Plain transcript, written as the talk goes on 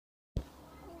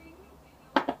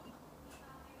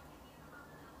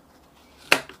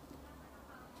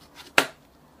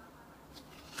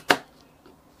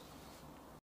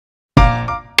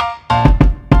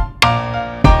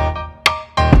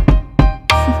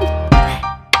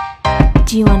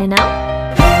Do you wanna know?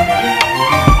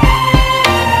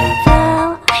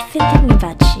 Well, I've been thinking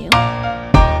about you,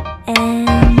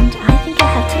 and I think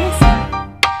I'll have to listen.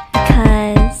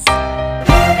 Because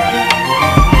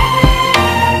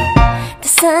the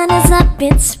sun is up,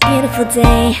 it's a beautiful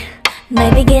day. My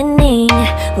beginning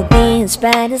will be as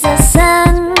bright as the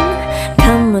sun.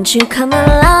 Come, won't you come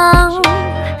along?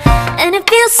 And it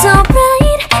feels so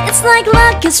bright, it's like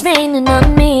luck is raining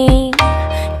on me.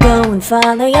 Go and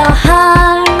follow your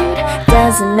heart,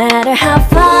 doesn't matter how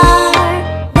far.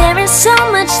 There is so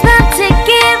much love to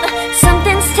give,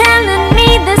 something's telling me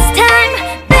this time.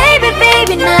 Baby,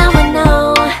 baby, now I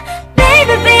know.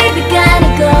 Baby, baby,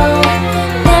 gotta go.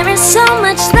 There is so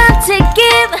much love to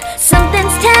give,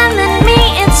 something's telling me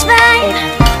it's right.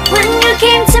 When you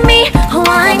came to me, oh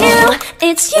I knew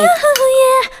it's you,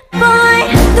 yeah, boy.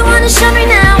 The one who showed me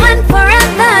now and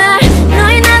forever. No,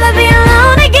 you'll never be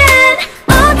alone again.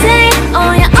 All day,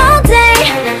 oh yeah, all day.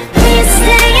 Please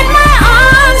stay in my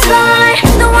arms, boy.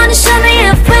 The one who showed me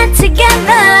if we're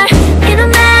together. It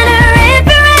don't matter if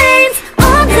it rains.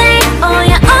 All day, oh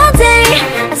yeah, all day.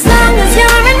 As long as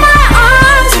you're in my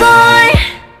arms, boy.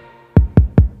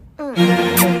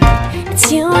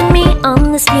 It's you and me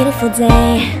on this beautiful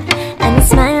day, and it's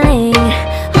smiling,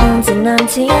 holding on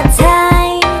to you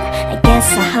tight. I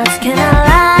guess our hearts cannot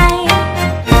lie,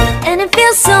 and it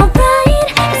feels so bright.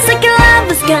 It's like your love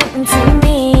has gotten to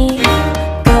me.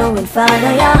 Go and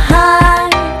follow your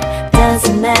heart,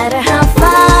 doesn't matter how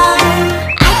far.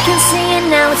 I can see it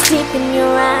now, it's deep in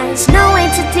your eyes. No way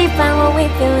to define what we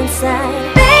feel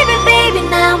inside. Baby, baby,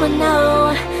 now I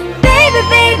know. Baby,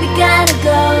 baby, gotta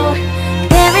go.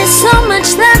 There is so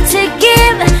much love to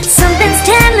give, something's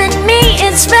telling me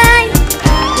it's right.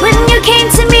 When you came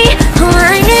to me, oh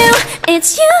I knew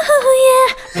it's you, yeah,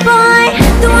 boy.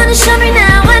 The one who showed me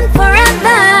now and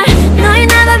forever. No, you'll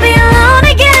never be alone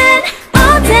again.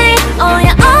 All day, oh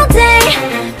yeah, all day.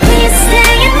 Please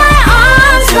stay in my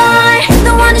arms, boy.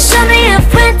 The one who showed me if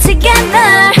we're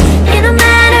together. It don't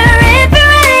matter if it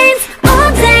rains. All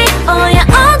day, oh yeah,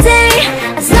 all day.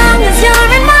 As long as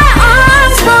you're in my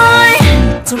arms, boy.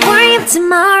 Don't worry of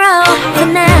tomorrow, for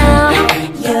now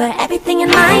you're everything in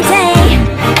my day.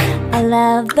 I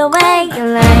love the way you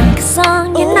like a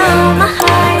song, you know my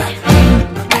heart.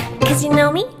 Cause you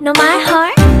know me, know my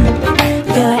heart.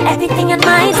 You're everything in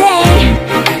my day.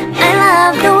 I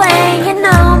love the way you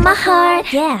know my heart.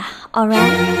 Yeah,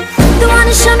 alright. The one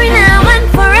who showed me now and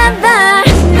forever.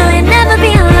 No, you'll never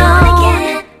be alone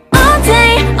again. All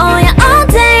day, oh yeah, all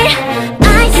day.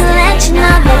 I can let you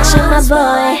know that you're my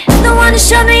boy. The one who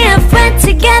showed me if we're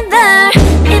together.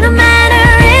 It don't matter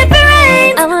if it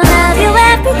rains. I will love you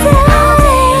every day.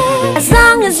 As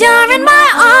long as you're in my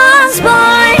arms,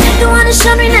 boy. The one who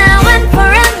showed me now and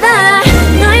forever.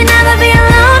 No, you'll never be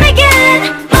alone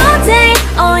again. All day,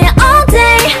 oh yeah, all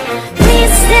day.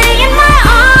 Please stay in my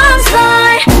arms,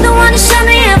 boy. The one who showed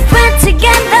me if we're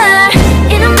together.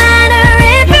 It don't matter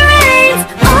if it rains.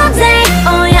 All day,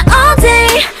 oh yeah, all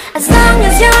day. As long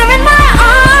as you're in my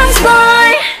arms,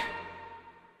 boy.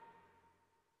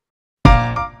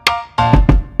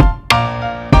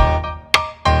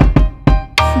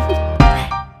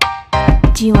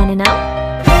 Do you wanna know?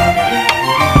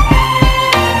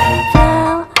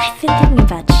 Well, I've been thinking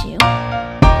about you,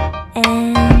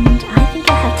 and I think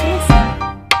I'll have to listen.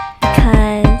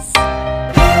 Because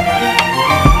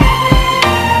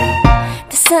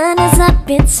the sun is up,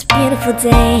 it's a beautiful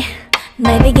day.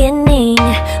 My beginning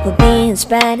will be as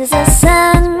bright as the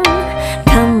sun.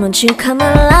 Come, won't you come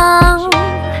along?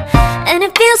 And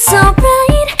it feels so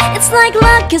bright, it's like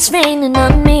luck is raining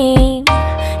on me.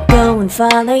 Go and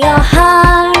follow your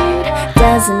heart,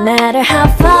 doesn't matter how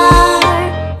far.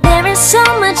 There is so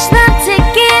much love to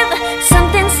give,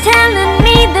 something's telling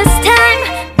me this time.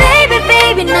 Baby,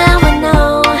 baby, now I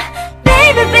know.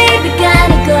 Baby, baby,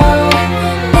 gotta go.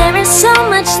 There is so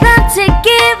much love to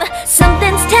give,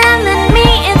 something's telling me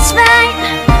it's right.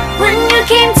 When you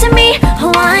came to me,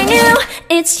 oh I knew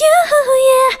it's you,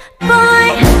 yeah,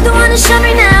 boy. The one who showed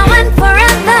me now and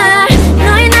forever.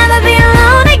 No, you'll never be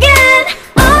alone again.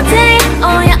 All day,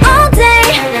 oh yeah, all day.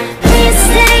 Please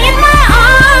stay in my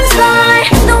arms, boy.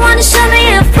 The one who showed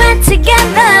me if we're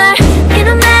together. It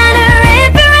don't matter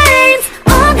if it rains.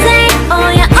 All day, oh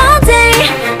yeah, all day.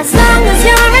 As long as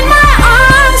you're in my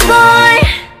arms, boy.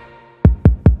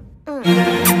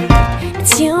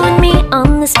 It's you and me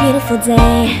on this beautiful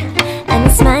day, and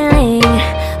it's smiling,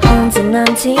 holding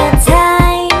on to you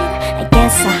tight. I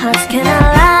guess our hearts cannot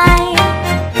lie,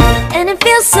 and it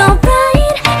feels so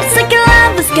bright. It's like your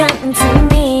love has gotten to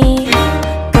me.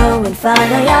 Go and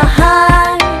follow your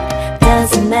heart,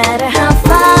 doesn't matter how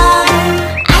far.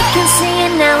 I can see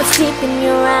it now, it's deep in your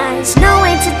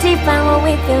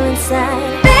feel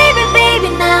inside. Baby, baby,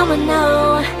 now I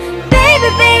know. Baby,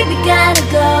 baby, gotta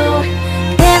go.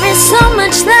 There is so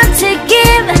much love to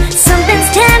give. Something's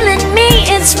telling me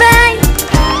it's right.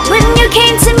 When you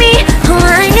came to me, oh,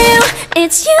 I knew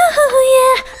it's you,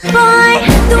 yeah, boy.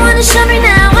 The one to show me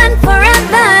now and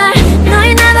forever. No,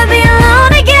 you'll never be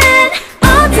alone again.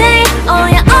 All day, oh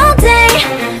yeah, all day.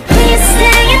 Please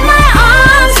stay in my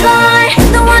arms, boy.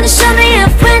 The one to show me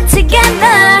if we're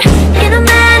together. It don't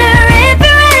matter if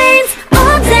it rains.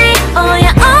 All day, oh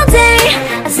yeah, all day.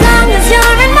 As long as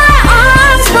you're in my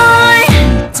arms, boy.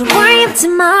 Don't worry of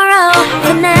tomorrow.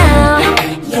 For now,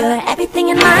 you're everything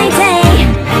in my day.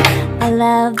 I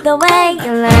love the way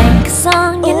you like a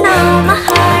song. You know my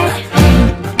heart,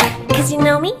 'cause you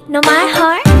know me, know my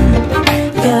heart.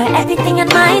 You're everything in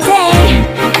my day.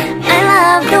 I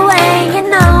love the way you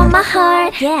know my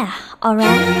heart. Yeah,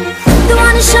 alright. The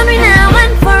one to show me now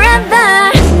and forever.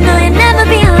 No, you'll never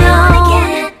be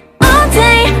alone. All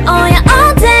day, oh yeah,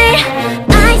 all day.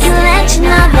 I can let you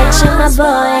know that you're my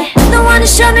boy. The one to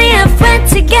show me if we're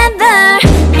together.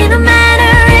 It don't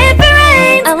matter if it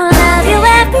rains. I will love you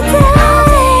every day.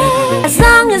 As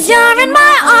long as you're in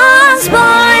my arms,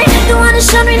 boy. The one to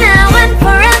show me now and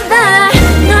forever.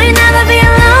 No, you'll never be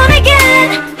alone again.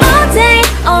 All day,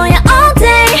 oh yeah, all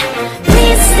day.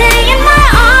 Please stay in my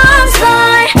arms,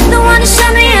 boy. The one to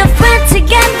show me if we're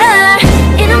together.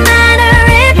 It don't matter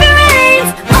if it rains.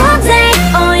 All day,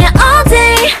 oh yeah, all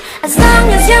day. As long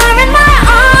as you're in my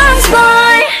arms,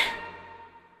 boy.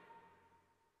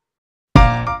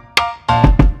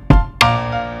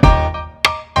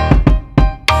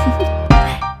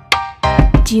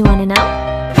 Do you wanna know?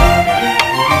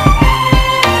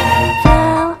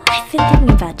 Well, I've been thinking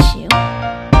about you,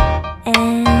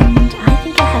 and I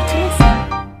think I have to listen,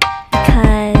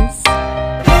 because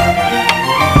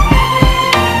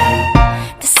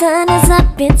the sun is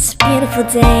up, it's a beautiful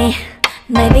day.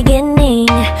 My beginning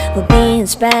will be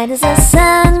as bright as the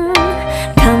sun.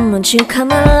 Come, won't you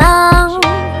come along?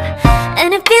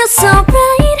 And it feels so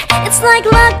bright, it's like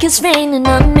luck is raining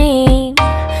on me.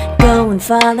 Go and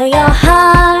follow your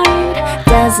heart,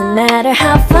 doesn't matter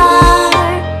how far.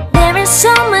 There is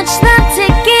so much love to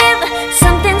give.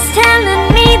 Something's telling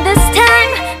me this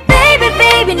time. Baby,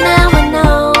 baby, now I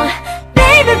know.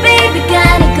 Baby, baby,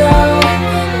 gotta go.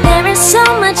 There is so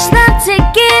much love to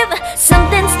give.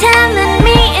 Something's telling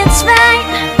me it's right.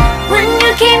 When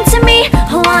you came to me,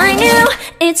 oh, I knew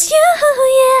it's you,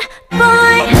 yeah,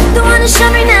 boy. The one to show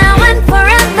me now and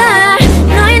forever.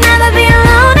 No, you'll never be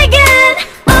alone again.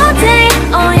 All day,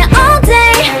 oh yeah, all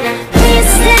day. Please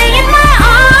stay in my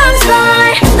arms, boy.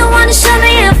 The one to show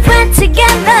me if we're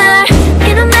together.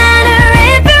 It don't matter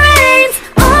if it rains.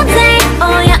 All day,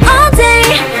 oh yeah, all day.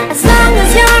 As long as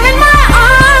you're in my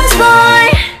arms, boy.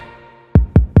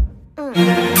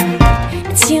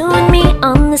 It's you and me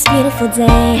on this beautiful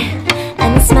day,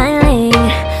 and I'm smiling,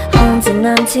 holding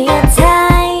on to you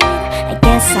tight. I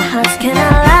guess our hearts can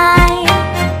align,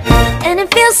 and it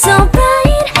feels so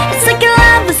bright. It's like your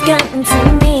love has gotten to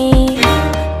me.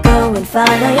 Go and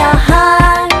follow your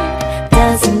heart,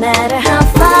 doesn't matter how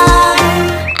far.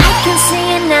 I can see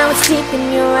it now, it's deep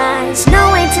in your eyes.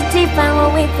 No way to define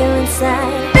what we feel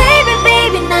inside. Baby,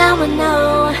 baby, now I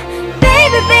know.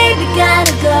 Baby, baby,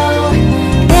 gotta go.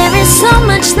 There is so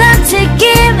much love to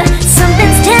give.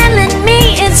 Something's telling me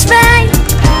it's right.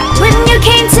 When you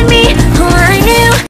came to